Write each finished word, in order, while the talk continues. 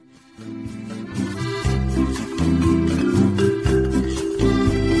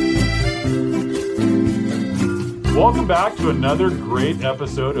Welcome back to another great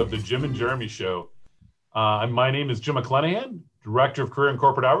episode of the Jim and Jeremy Show. My name is Jim McClenahan, Director of Career and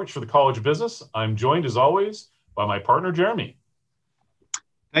Corporate Outreach for the College of Business. I'm joined, as always, by my partner, Jeremy.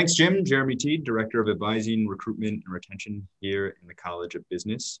 Thanks, Jim. Jeremy T., Director of Advising, Recruitment, and Retention here in the College of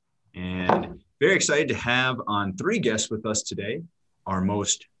Business. And very excited to have on 3 guests with us today, our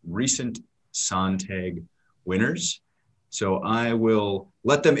most recent Sontag winners. So I will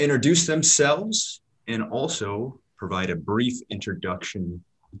let them introduce themselves and also provide a brief introduction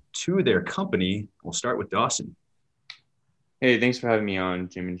to their company. We'll start with Dawson. Hey, thanks for having me on,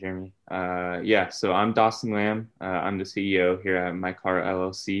 Jim and Jeremy. So I'm Dawson Lamb. I'm the CEO here at MyKar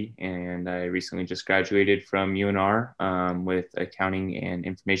LLC, and I recently just graduated from UNR with accounting and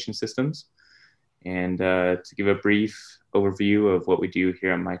information systems. And to give a brief overview of what we do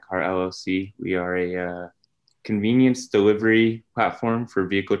here at MyKar LLC, we are a convenience delivery platform for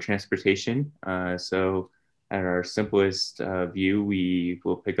vehicle transportation. So at our simplest view, we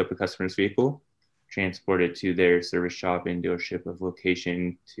will pick up a customer's vehicle, transport it to their service shop and dealership of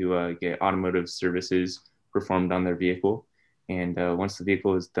location to get automotive services performed on their vehicle. And once the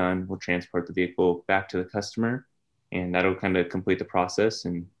vehicle is done, we'll transport the vehicle back to the customer, and that'll kind of complete the process.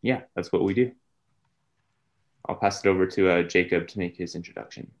 And yeah, that's what we do. I'll pass it over to Jacob to make his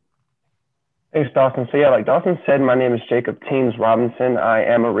introduction. Thanks, Dawson. So yeah, like Dawson said, my name is Jacob Teams Robinson. I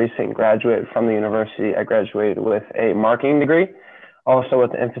am a recent graduate from the university. I graduated with a marketing degree, also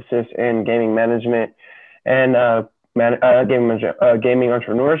with an emphasis in gaming management and gaming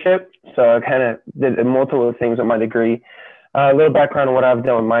entrepreneurship. So I kind of did multiple things with my degree. A little background on what I've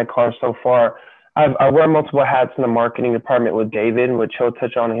done with MyKar so far. I wear multiple hats in the marketing department with David, which he'll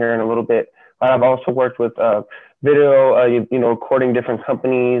touch on here in a little bit. I've also worked with video, recording different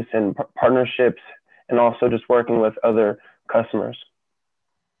companies and partnerships, and also just working with other customers.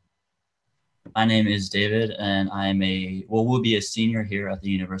 My name is David, and will be a senior here at the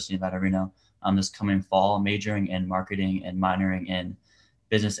University of Reno this coming fall, majoring in marketing and minoring in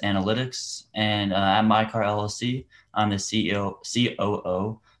business analytics. And at MyKar LLC, I'm the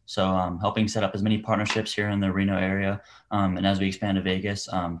COO. So helping set up as many partnerships here in the Reno area. And as we expand to Vegas,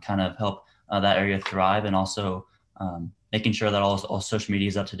 kind of help that area thrive, and also making sure that all social media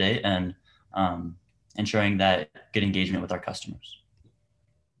is up to date, and ensuring that good engagement with our customers.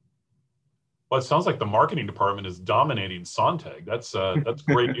 Well, it sounds like the marketing department is dominating Sontag. That's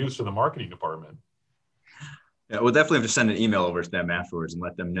great news for the marketing department. Yeah, we'll definitely have to send an email over to them afterwards and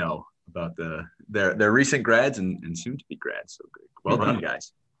let them know about their recent grads and soon to be grads. So great. Well done,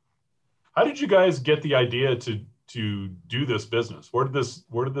 guys. How did you guys get the idea to do this business? Where did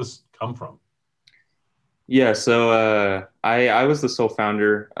this come from? Yeah, so I was the sole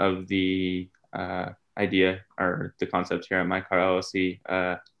founder of the idea or the concept here at MyKar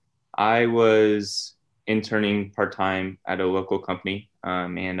LLC. I was interning part-time at a local company,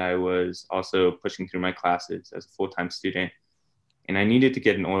 and I was also pushing through my classes as a full-time student. And I needed to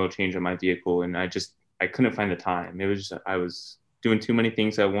get an oil change on my vehicle, and I couldn't find the time. I was doing too many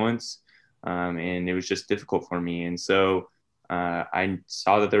things at once, and it was just difficult for me. And so I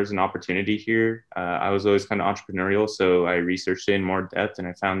saw that there was an opportunity here. I was always kind of entrepreneurial, so I researched it in more depth, and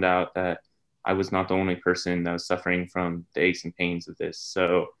I found out that I was not the only person that was suffering from the aches and pains of this.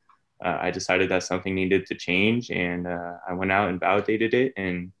 So I decided that something needed to change, and I went out and validated it,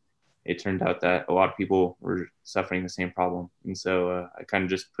 and it turned out that a lot of people were suffering the same problem. And so I kind of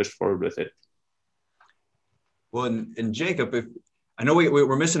just pushed forward with it. Well, and Jacob, I know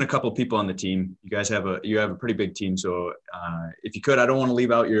we're missing a couple of people on the team. You guys have a pretty big team. So if you could, I don't want to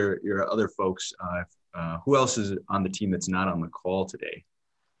leave out your other folks. Who else is on the team that's not on the call today?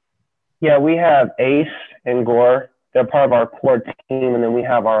 Yeah, we have Ace and Gore. They're part of our core team, and then we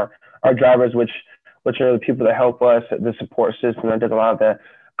have our drivers, which are the people that help us, the support system that does a lot of the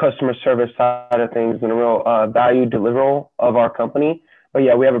customer service side of things, and a real value deliverable of our company. But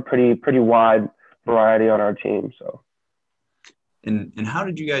yeah, we have a pretty wide variety on our team. So. And how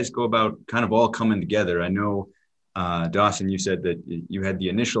did you guys go about kind of all coming together? I know, Dawson, you said that you had the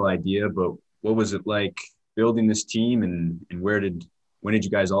initial idea, but what was it like building this team, and when did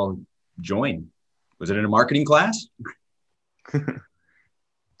you guys all join? Was it in a marketing class?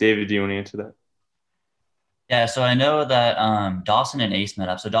 David, do you want to answer that? Yeah, so I know that Dawson and Ace met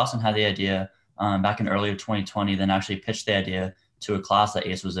up. So Dawson had the idea back in early 2020, then actually pitched the idea to a class that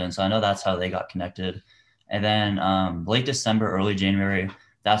Ace was in. So I know that's how they got connected. And then late December, early January,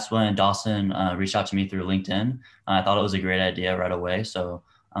 that's when Dawson reached out to me through LinkedIn. I thought it was a great idea right away. So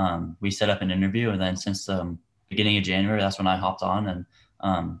we set up an interview. And then since the beginning of January, that's when I hopped on.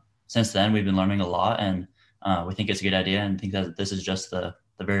 And since then, we've been learning a lot. And we think it's a good idea, and think that this is just the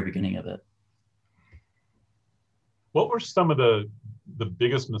very beginning of it. What were some of the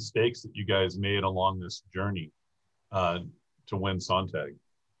biggest mistakes that you guys made along this journey to win Sontag?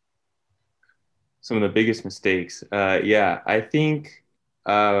 Some of the biggest mistakes. I think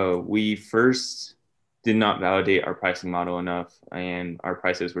we first did not validate our pricing model enough, and our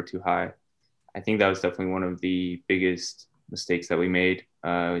prices were too high. I think that was definitely one of the biggest mistakes that we made,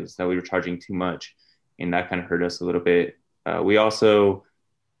 is that we were charging too much, and that kind of hurt us a little bit. We also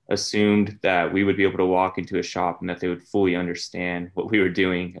assumed that we would be able to walk into a shop and that they would fully understand what we were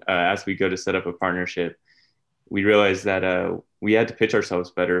doing. As we go to set up a partnership, we realized that we had to pitch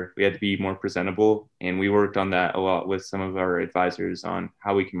ourselves better. We had to be more presentable, and we worked on that a lot with some of our advisors on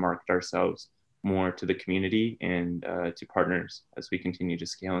how we can market ourselves more to the community and to partners as we continue to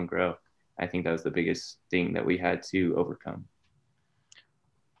scale and grow. I think that was the biggest thing that we had to overcome.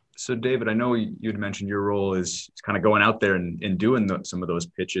 So David, I know you'd mentioned your role is kind of going out there and doing some of those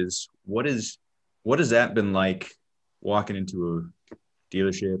pitches. What has that been like, walking into a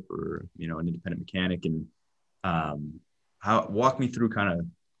dealership or, an independent mechanic, and walk me through kind of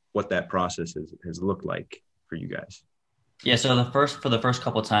what that process has looked like for you guys? Yeah, so for the first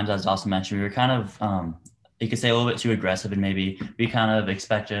couple of times, as Dawson mentioned, we were kind of, you could say, a little bit too aggressive, and maybe we kind of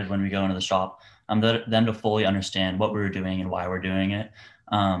expected when we go into the shop, them to fully understand what we were doing and why we're doing it.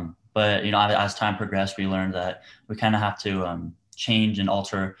 But as time progressed, we learned that we kind of have to change and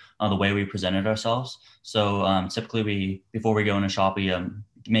alter the way we presented ourselves. So typically, before we go in a shop, we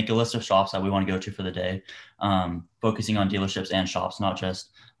make a list of shops that we want to go to for the day, focusing on dealerships and shops, not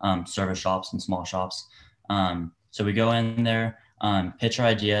just service shops and small shops. So we go in there, pitch our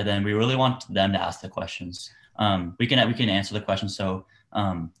idea, then we really want them to ask the questions. We can answer the questions. So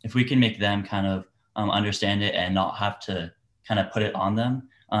if we can make them kind of understand it and not have to kind of put it on them,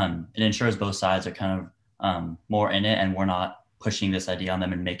 it ensures both sides are kind of more in it, and we're not pushing this idea on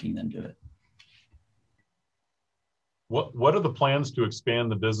them and making them do it. What are the plans to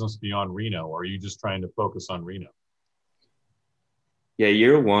expand the business beyond Reno? Or are you just trying to focus on Reno? Yeah,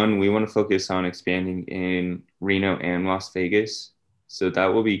 year one, we want to focus on expanding in Reno and Las Vegas. So that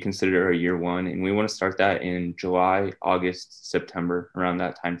will be considered our year one. And we want to start that in July, August, September, around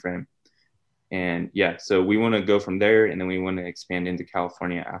that time frame. And yeah, so we want to go from there, and then we want to expand into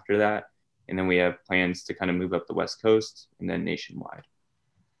California after that. And then we have plans to kind of move up the West Coast and then nationwide.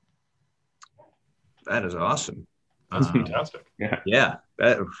 That is awesome. That's fantastic. Yeah.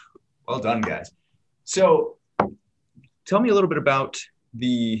 Well done, guys. So tell me a little bit about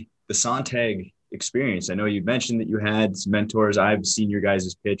the Sontag experience. I know you mentioned that you had some mentors. I've seen your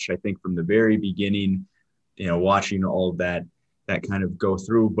guys' pitch, I think, from the very beginning, watching all of that kind of go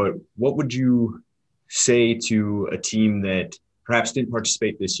through. But what would you say to a team that perhaps didn't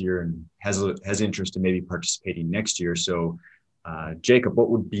participate this year and has interest in maybe participating next year? So Jacob, what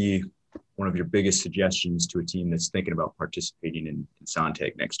would be one of your biggest suggestions to a team that's thinking about participating in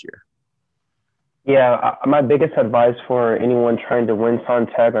Sontag next year? Yeah, my biggest advice for anyone trying to win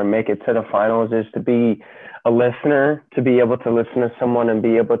Sontag or make it to the finals is to be a listener, to be able to listen to someone and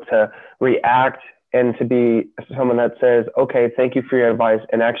be able to react, and to be someone that says, okay, thank you for your advice,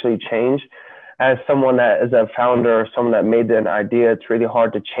 and actually change. As someone that is a founder or someone that made an idea, it's really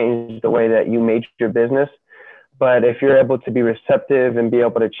hard to change the way that you made your business. But if you're able to be receptive and be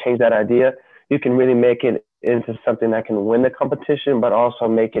able to change that idea, you can really make it into something that can win the competition, but also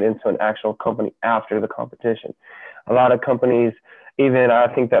make it into an actual company after the competition. A lot of companies, even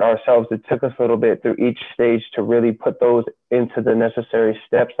I think that ourselves, it took us a little bit through each stage to really put those into the necessary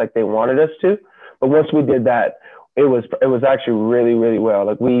steps like they wanted us to. But once we did that, it was actually really, really well.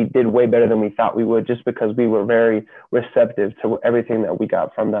 Like, we did way better than we thought we would, just because we were very receptive to everything that we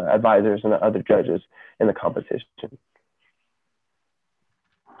got from the advisors and the other judges in the competition.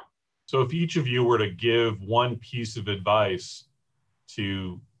 So if each of you were to give one piece of advice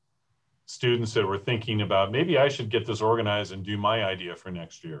to students that were thinking about, maybe I should get this organized and do my idea for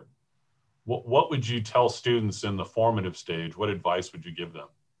next year, what would you tell students in the formative stage? What advice would you give them?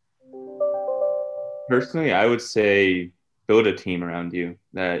 Personally, I would say build a team around you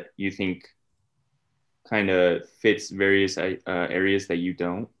that you think kind of fits various areas that you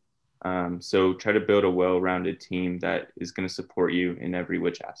don't. So try to build a well-rounded team that is going to support you in every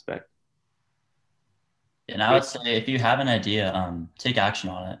which aspect. And I would say, if you have an idea, take action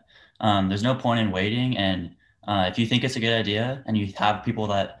on it. There's no point in waiting. And if you think it's a good idea and you have people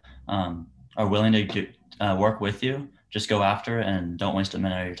that are willing to work with you, just go after it and don't waste a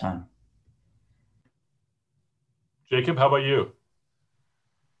minute of your time. Jacob, how about you?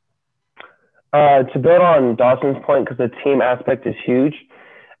 To build on Dawson's point, because the team aspect is huge,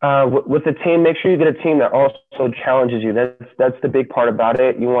 With the team, make sure you get a team that also challenges you. That's the big part about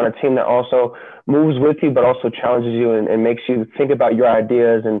it. You want a team that also moves with you, but also challenges you and makes you think about your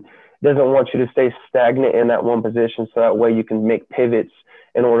ideas and doesn't want you to stay stagnant in that one position. So that way you can make pivots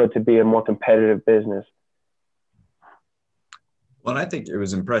in order to be a more competitive business. Well, and I think it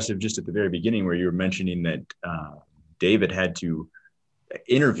was impressive just at the very beginning where you were mentioning that David had to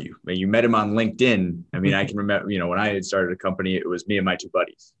interview. I mean, you met him on LinkedIn. I mean, I can remember, when I had started a company, it was me and my two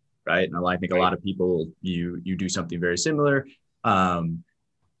buddies, right? And I think a lot of people, you do something very similar.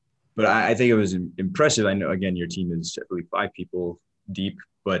 But I think it was impressive. I know, again, your team is, I believe, 5 people deep,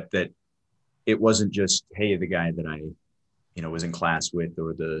 but that it wasn't just, hey, the guy that I, was in class with,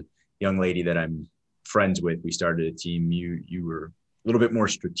 or the young lady that I'm friends with, we started a team. You were a little bit more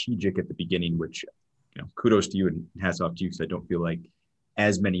strategic at the beginning, which, kudos to you and hats off to you, because I don't feel like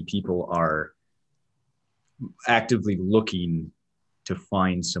as many people are actively looking to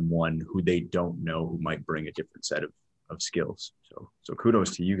find someone who they don't know who might bring a different set of skills. So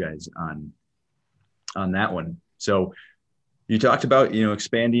kudos to you guys on that one. So you talked about,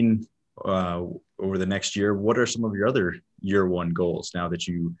 expanding over the next year. What are some of your other year one goals now that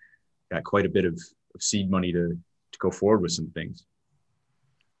you got quite a bit of seed money to go forward with some things?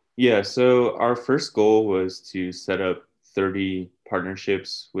 Yeah, so our first goal was to set up 30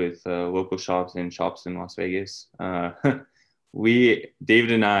 partnerships with local shops in Las Vegas.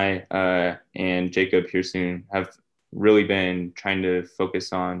 David and I and Jacob here soon have really been trying to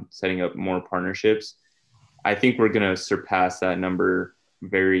focus on setting up more partnerships. I think we're going to surpass that number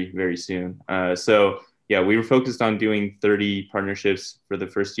very, very soon. So yeah, we were focused on doing 30 partnerships for the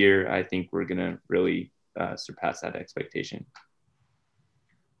first year. I think we're going to really surpass that expectation.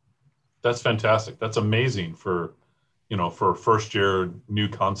 That's fantastic. That's amazing for a first year new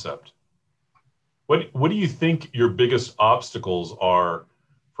concept. What do you think your biggest obstacles are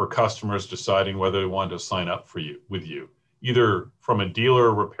for customers deciding whether they want to sign up with you, either from a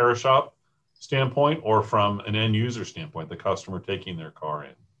dealer repair shop standpoint or from an end user standpoint, the customer taking their car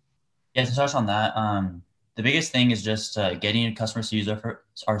in? Yeah, to touch on that, the biggest thing is just getting customers to use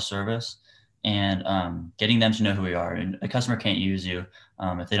our service and getting them to know who we are. And a customer can't use you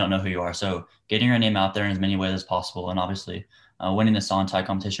if they don't know who you are. So getting your name out there in as many ways as possible. And obviously winning the Sontag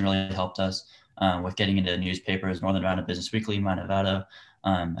competition really helped us with getting into newspapers, Northern Nevada Business Weekly, My Nevada,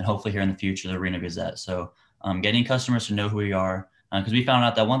 and hopefully here in the future, the Arena Gazette. So getting customers to know who we are, because we found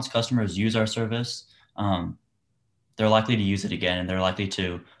out that once customers use our service, they're likely to use it again, and they're likely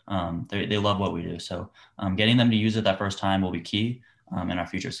to, they love what we do. So getting them to use it that first time will be key in our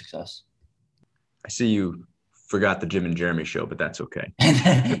future success. I see you forgot the Jim and Jeremy show, but that's okay.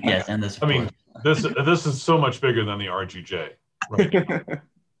 Yes, and this. I mean, this is so much bigger than the RGJ. Right?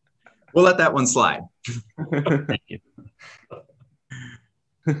 We'll let that one slide. Thank you.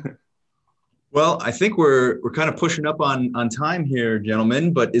 Well, I think we're kind of pushing up on time here,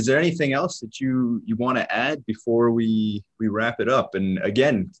 gentlemen, but is there anything else that you want to add before we wrap it up? And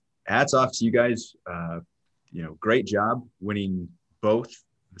again, hats off to you guys. Great job winning both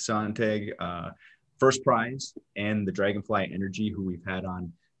the Sontag first prize and the Dragonfly Energy, who we've had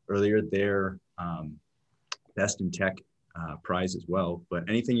on earlier, their best in tech prize as well. But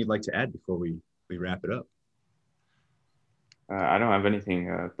anything you'd like to add before we wrap it up? I don't have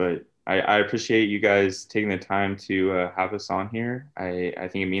anything, but I appreciate you guys taking the time to have us on here. I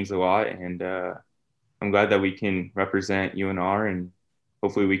think it means a lot, and I'm glad that we can represent UNR, and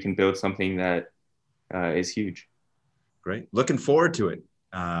hopefully we can build something that is huge. Great. Looking forward to it.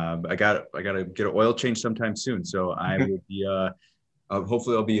 I got to get an oil change sometime soon, so I will be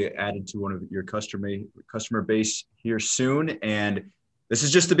hopefully I'll be added to one of your customer base here soon. And this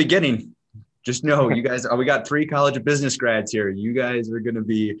is just the beginning. Just know, you guys, we got 3 College of Business grads here. You guys are going to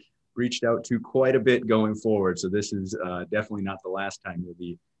be reached out to quite a bit going forward. So this is definitely not the last time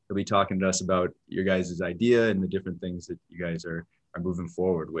you'll be talking to us about your guys' idea and the different things that you guys are moving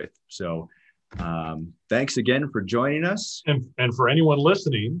forward with. So thanks again for joining us. And for anyone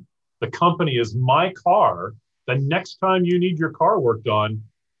listening, the company is MyKar. The next time you need your car worked on,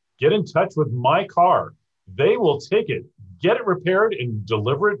 get in touch with MyKar. They will take it, get it repaired, and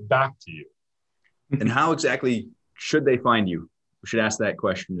deliver it back to you. And how exactly should they find you? We should ask that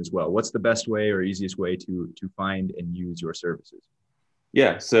question as well. What's the best way or easiest way to find and use your services?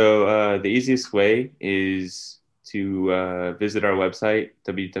 Yeah, so the easiest way is to visit our website,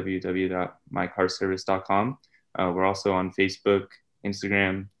 www.mykarservice.com. We're also on Facebook,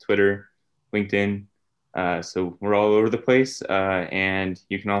 Instagram, Twitter, LinkedIn. So we're all over the place. And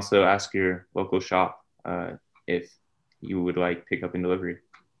you can also ask your local shop if you would like pickup and delivery.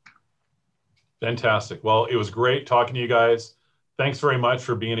 Fantastic. Well, it was great talking to you guys. thanks very much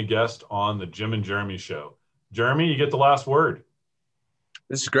for being a guest on the Jim and Jeremy Show. Jeremy, you get the last word.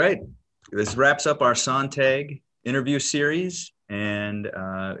 This is great. This wraps up our Sontag interview series. And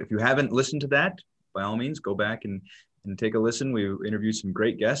if you haven't listened to that, by all means, go back and take a listen. We interviewed some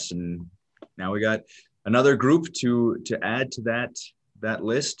great guests, and now we got another group to add to that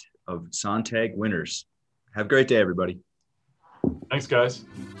list of Sontag winners. Have a great day, everybody. Thanks, guys.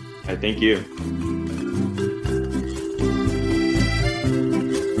 Thank you.